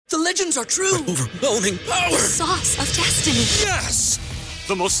The legends are true. Overwhelming power! Sauce of destiny. Yes!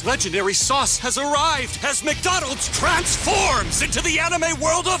 The most legendary sauce has arrived as McDonald's transforms into the anime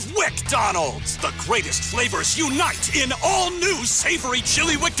world of WickDonald's. The greatest flavors unite in all new savory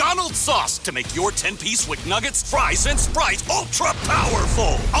chili McDonald's sauce to make your 10-piece Wick Nuggets, fries, and Sprite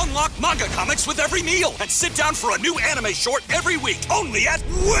ultra-powerful. Unlock manga comics with every meal and sit down for a new anime short every week only at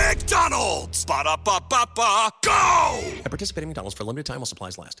WickDonald's. Ba-da-ba-ba-ba, go! At participating McDonald's for a limited time while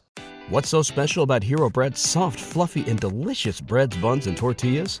supplies last. What's so special about Hero Bread's soft, fluffy, and delicious breads, buns, and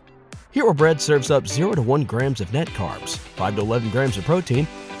tortillas? Hero Bread serves up 0 to 1 grams of net carbs, 5 to 11 grams of protein,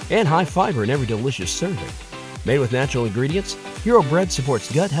 and high fiber in every delicious serving. Made with natural ingredients, Hero Bread supports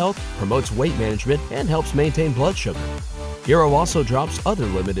gut health, promotes weight management, and helps maintain blood sugar. Hero also drops other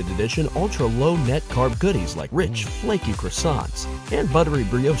limited edition ultra-low net carb goodies like rich, flaky croissants and buttery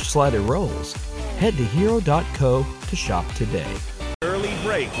brioche slider rolls. Head to hero.co to shop today. Early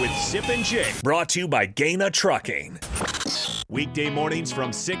break with Sip and Jake. Brought to you by Gaina Trucking. Weekday mornings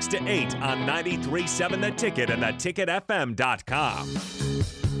from 6 to 8 on 93.7 The Ticket and theticketfm.com.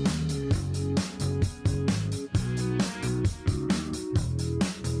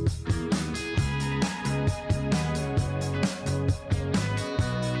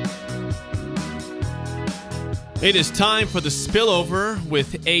 It is time for the spillover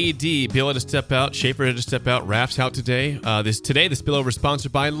with AD. Bill had to step out. Schaefer had to step out. Raff's out today. Today, the spillover is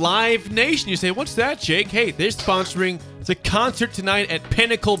sponsored by Live Nation. You say, what's that, Jake? Hey, they're sponsoring the concert tonight at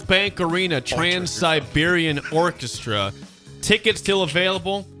Pinnacle Bank Arena, Trans-Siberian Orchestra. Tickets still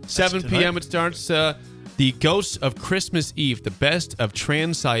available. 7 p.m. it starts. The Ghosts of Christmas Eve, the best of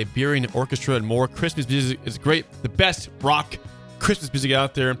Trans-Siberian Orchestra and more. Christmas music is great. The best rock Christmas music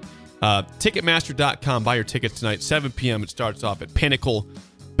out there. Ticketmaster.com. Buy your tickets tonight. 7 p.m. It starts off at Pinnacle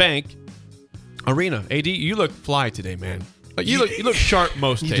Bank Arena. AD, you look fly today, man. You look sharp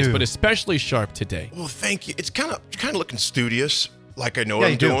most days, but especially sharp today. Well, thank you. It's kind of looking studious, like I know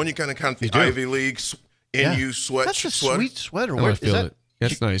what I'm doing. You kind of the Ivy League sweat. That's a sweater. sweet sweater. I feel it.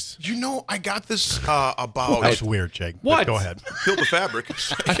 That's nice. You know, I got this about... That's weird, Jake. What? Go ahead. Feel the fabric.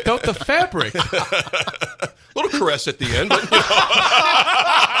 I felt the fabric. A little caress at the end. But,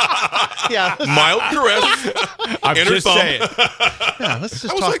 Yeah. Mild caress. I'm just saying. Yeah, let's just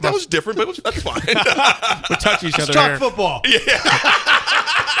I was talk like, about that was different, but that's fine. We touch each other talk here. football.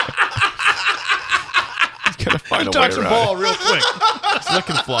 Gotta find a Talk way some around ball it. real quick. It's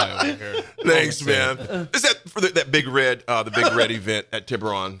looking fly over here. Thanks, man. Is that for that Big Red, the Big Red event at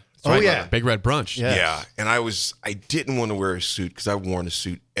Tiburon? Yeah. Big Red Brunch. Yeah. And I didn't want to wear a suit because I've worn a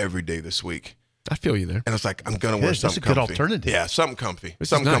suit every day this week. I feel you there. And I was like, I'm going to wear something That's a good comfy. alternative. Yeah, something comfy. This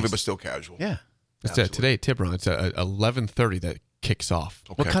Something is comfy, nice. but still casual. Yeah. It's today at Tiburon. It's at 11:30 that kicks off.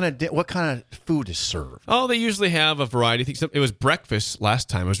 Okay. What kind of food is served? Oh, they usually have a variety. I think it was breakfast last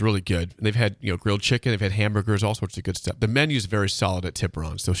time. It was really good. They've had grilled chicken. They've had hamburgers, all sorts of good stuff. The menu is very solid at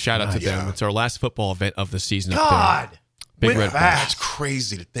Tiburon. So shout out to them. It's our last football event of the season. God. Up there. Big Red Brunch. That's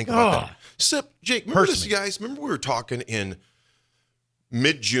crazy to think about that. Sip, Jake, remember this, guys? Remember we were talking in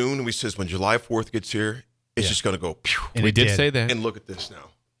mid-June, and we says when July 4th gets here, it's just going to go pew. And we did say that. And look at this now.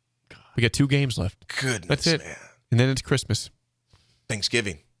 We got 2 games left. Goodness, That's it. man. And then it's Christmas.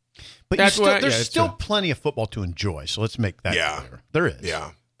 Thanksgiving. But there's still plenty of football to enjoy, so let's make that clear. There is.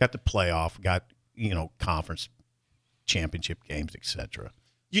 Yeah. Got the playoff, got, conference championship games, etc.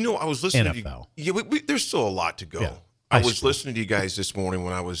 I was listening NFL. to you. Yeah, there's still a lot to go. Yeah. I was listening to you guys this morning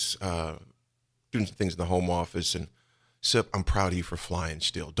when I was doing some things in the home office, and Sip, I'm proud of you for flying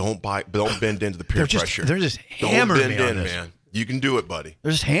still. Don't bend into the peer pressure. They're just hammering me on this. Man. You can do it, buddy.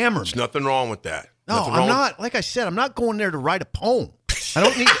 They're just hammering There's me. nothing wrong with that. No, I'm not. Like I said, I'm not going there to write a poem. I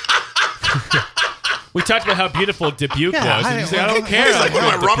don't need. We talked about how beautiful Dubuque was, and you say, I don't care. He's like, what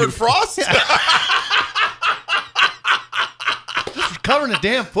am I, Robert Frost? Just covering a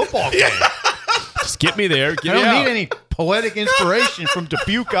damn football game. Just get me there. I don't need any poetic inspiration from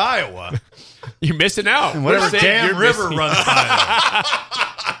Dubuque, Iowa. You're missing out. And whatever damn river runs by.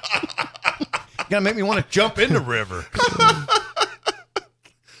 You're going to make me want to jump in the river.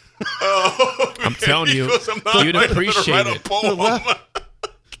 I'm telling you, you'd appreciate it.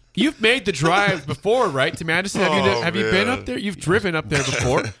 You've made the drive before, right, to Madison? Have you been up there? You've driven up there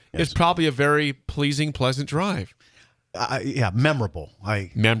before. Yes. It's probably a very pleasant drive. Memorable.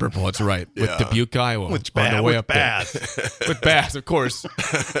 Memorable, that's right. With Dubuque, Iowa. With Baz. With Baz, of course.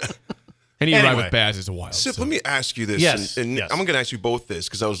 Any ride with Baz is a wild. Sip, let me ask you this. Yes. And I'm going to ask you both this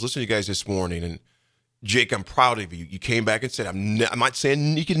because I was listening to you guys this morning, and Jake, I'm proud of you. You came back and said, I'm not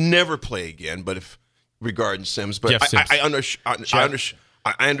saying you can never play again, but if regarding Sims, but Jeff Sims.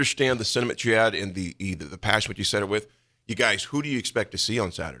 I understand the sentiment you had and the passion what you said it with. You guys, who do you expect to see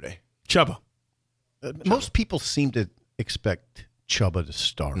on Saturday? Chuba. Most people seem to expect Chuba to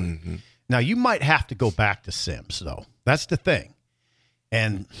start. Mm-hmm. Now, you might have to go back to Sims, though. That's the thing.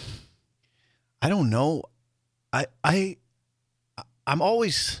 And I don't know. I'm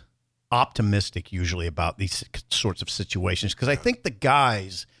always optimistic usually about these sorts of situations because I think the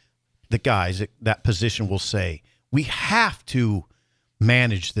guys at that position will say, we have to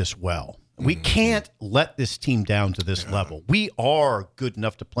manage this well. We can't let this team down to this level. We are good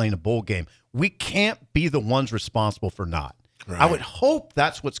enough to play in a bowl game. We can't be the ones responsible for not. Right. I would hope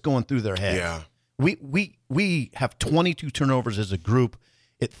that's what's going through their heads. Yeah. We have 22 turnovers as a group.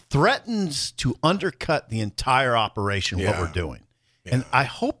 It threatens to undercut the entire operation, what we're doing. Yeah. And I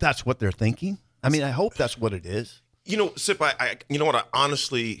hope that's what they're thinking. I mean, I hope that's what it is. You know, Sip, you know what? I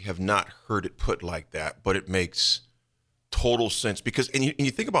honestly have not heard it put like that, but it makes total sense because, and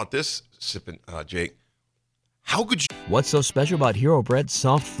you think about this, Sip and Jake, how could you? What's so special about Hero Bread's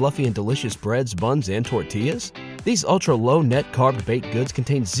soft, fluffy, and delicious breads, buns, and tortillas? These ultra-low net-carb baked goods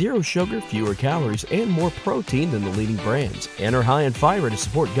contain zero sugar, fewer calories, and more protein than the leading brands, and are high in fiber to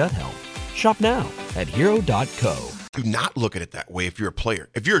support gut health. Shop now at hero.co. Do not look at it that way if you're a player.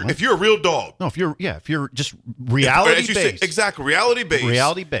 If you're a real dog. No, if you're just reality based. Exactly, reality based.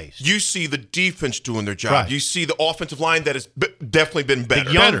 Reality based. You see the defense doing their job. Right. You see the offensive line that has definitely been better.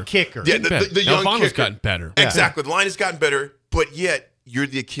 The young kicker. Yeah, the young Alfano's kicker. gotten better. Exactly. The line has gotten better, but yet you're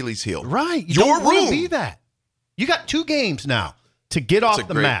the Achilles heel. Right. You Your don't want room. to be that. You got 2 games now to get off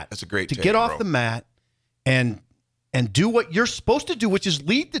the mat. That's a great to take, get off bro. the mat and do what you're supposed to do, which is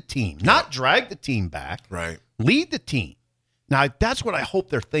lead the team, not drag the team back. Right. Lead the team. Now, that's what I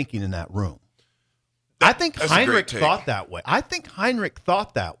hope they're thinking in that room. I think Heinrich thought that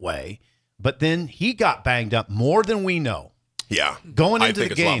way. But then he got banged up more than we know. Yeah. Going into I think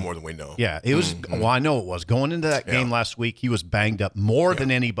the it's game. a lot more than we know. Yeah, it was. Well, I know it was. Going into that game last week, he was banged up more than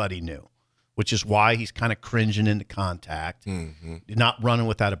anybody knew, which is why he's kind of cringing into contact, not running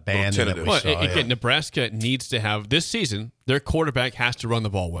with that abandon that we Well, saw. again, Nebraska needs to have this season. Their quarterback has to run the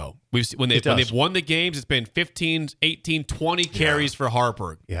ball well. When they've won the games, it's been 15, 18, 20 carries for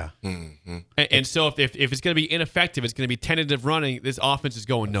Harburg. Yeah. And so if it's going to be ineffective, it's going to be tentative running. This offense is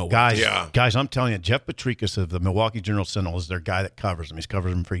going nowhere. Guys, I'm telling you, Jeff Patrikas of the Milwaukee Journal-Sentinel is their guy that covers them. He's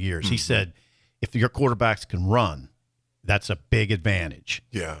covered them for years. He said, if your quarterbacks can run, that's a big advantage.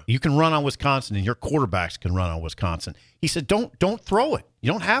 Yeah. You can run on Wisconsin, and your quarterbacks can run on Wisconsin. He said, don't throw it.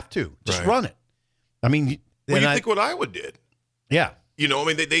 You don't have to. Just run it. I mean, well, you think what Iowa did? Yeah. You know, I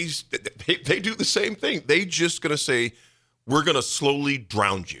mean, they do the same thing. They just going to say, we're going to slowly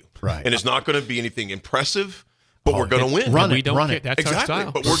drown you. Right. And it's not going to be anything impressive, but we're going to win. Run it. We don't run care. it. That's our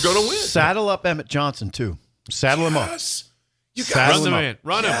style. But we're going to win. Saddle up Emmett Johnson, too. Saddle him up. You Saddle guys, Run the him up. man.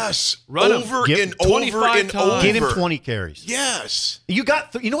 Run him. yes. Run him. Over Give and 25 over and times. over. Get him 20 carries. Yes. You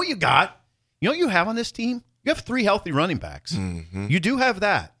got. You know what you got? You know what you have on this team? You have 3 healthy running backs. You do have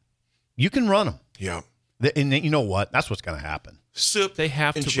that. You can run them. Yeah. And you know what? That's what's going to happen. Sip They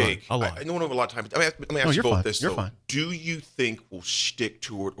have and to Jake, run a lot. I don't have a lot of time. Let me ask you you're both fine. this, You're though. fine. Do you think we'll stick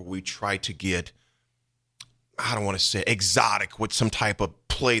to it or we try to get, I don't want to say exotic with some type of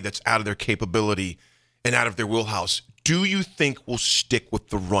play that's out of their capability and out of their wheelhouse? Do you think we'll stick with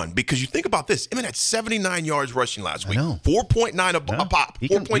the run? Because you think about this. I mean, had 79 yards rushing last week. 4.9 a pop.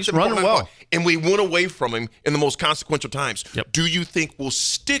 He's 4.7 running well. And we went away from him in the most consequential times. Yep. Do you think we'll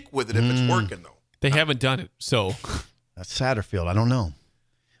stick with it if it's working, though? They haven't done it. So That's Satterfield. I don't know.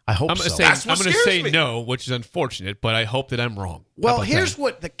 I hope I'm going so. to That's what say scares me. no, which is unfortunate, but I hope that I'm wrong. Well, How about here's that?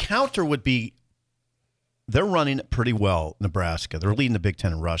 what the counter would be. They're running it pretty well, Nebraska. They're leading the Big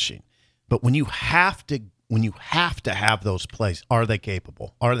Ten in rushing. But when you have to have those plays, are they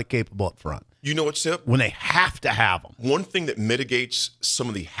capable? Are they capable up front? You know what, Sip? When they have to have them. One thing that mitigates some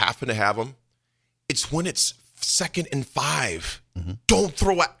of the having to have them, it's when it's 2nd and 5. Don't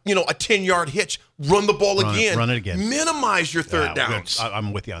throw a 10-yard hitch. Run the ball again. Run it again. Minimize your third downs.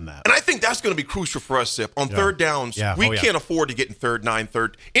 I'm with you on that. And I think that's going to be crucial for us, Sip. On third downs, we can't afford to get in third, 9,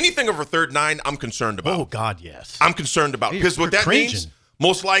 third. Anything over third, 9, I'm concerned about. Oh, God, yes. I'm concerned about. Because what that means,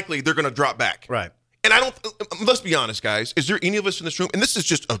 most likely, they're going to drop back. Right. And let's be honest, guys. Is there any of us in this room, and this is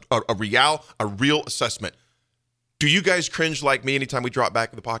just a real assessment, do you guys cringe like me anytime we drop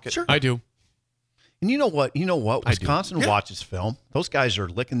back in the pocket? Sure. I do. And you know what? Wisconsin watches film. Those guys are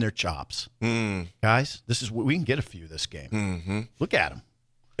licking their chops. Guys, we can get a few this game. Look at them.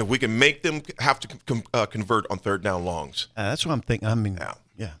 If we can make them have to convert on third down longs. That's what I'm thinking. I mean,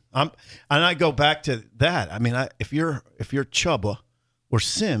 yeah. And I go back to that. I mean, if you're Chuba or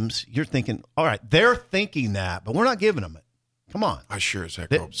Sims, you're thinking, all right, they're thinking that, but we're not giving them it. Come on. I sure as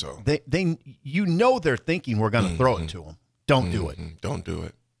heck hope so. They you know they're thinking we're going to throw it to them. Don't do it. Don't do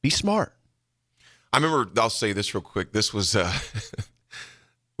it. Be smart. I remember, I'll say this real quick. This was,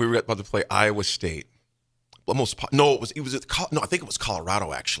 we were about to play Iowa State. I think it was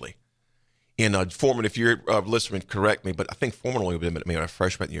Colorado, actually. And Foreman, if you're listening, correct me, but I think Foreman only been maybe my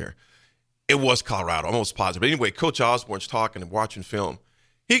freshman year. It was Colorado. I'm almost positive. But anyway, Coach Osborne's talking and watching film.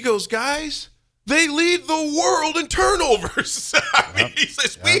 He goes, guys, they lead the world in turnovers. He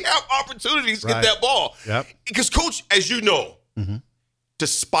says, we have opportunities to get that ball. Yep. Because Coach, as you know,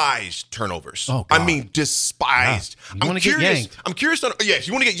 despised turnovers. Oh, God. I mean, despised. Yeah. You want to get yanked. I'm curious to know. Yes,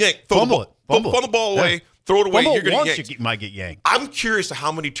 you want to get yanked. Fumble it. Fumble the ball away. Throw it away. Fumble You're going to once get yanked. you might get yanked. I'm curious to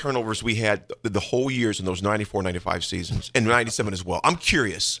how many turnovers we had the whole years in those 94, 95 seasons, and 97 as well. I'm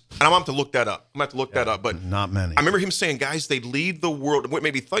curious. And I'm going to have to look that up. But not many. I remember him saying, guys, they lead the world. What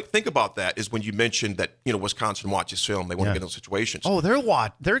made me think about that is when you mentioned that, Wisconsin watches film. They want to get in those situations. Oh,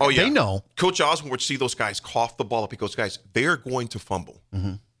 they know. Coach Osborne would see those guys cough the ball up. He goes, guys, they're going to fumble.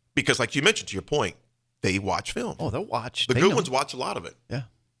 Mm-hmm. Because like you mentioned, to your point, they watch film. Oh, they'll watch. The good ones watch a lot of it. Yeah,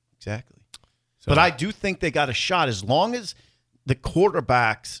 exactly. But I do think they got a shot as long as the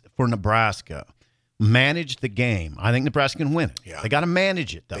quarterbacks for Nebraska manage the game. I think Nebraska can win it. Yeah. They got to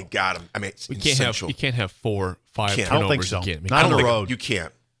manage it, though. They got them. I mean, it's you essential. can't have 4, 5 turnovers. I don't think so. Again. Not on the road. You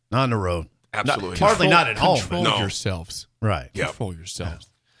can't. Not on the road. Absolutely. Hardly not at home. Control yourselves. Right. Yep. Control yourselves.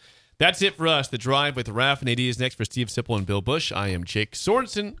 That's it for us. The Drive with Raff and AD is next for Steve Sipple and Bill Bush. I am Jake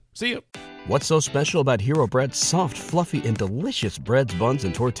Sorensen. See you. What's so special about Hero Bread's soft, fluffy, and delicious breads, buns,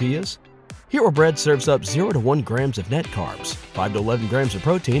 and tortillas? Hero Bread serves up 0 to 1 grams of net carbs, 5 to 11 grams of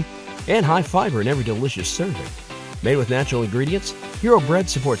protein, and high fiber in every delicious serving. Made with natural ingredients, Hero Bread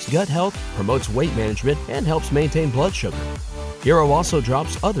supports gut health, promotes weight management, and helps maintain blood sugar. Hero also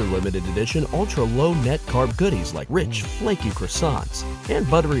drops other limited edition ultra-low net carb goodies like rich, flaky croissants and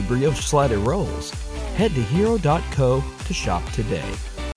buttery brioche slider rolls. Head to hero.co to shop today.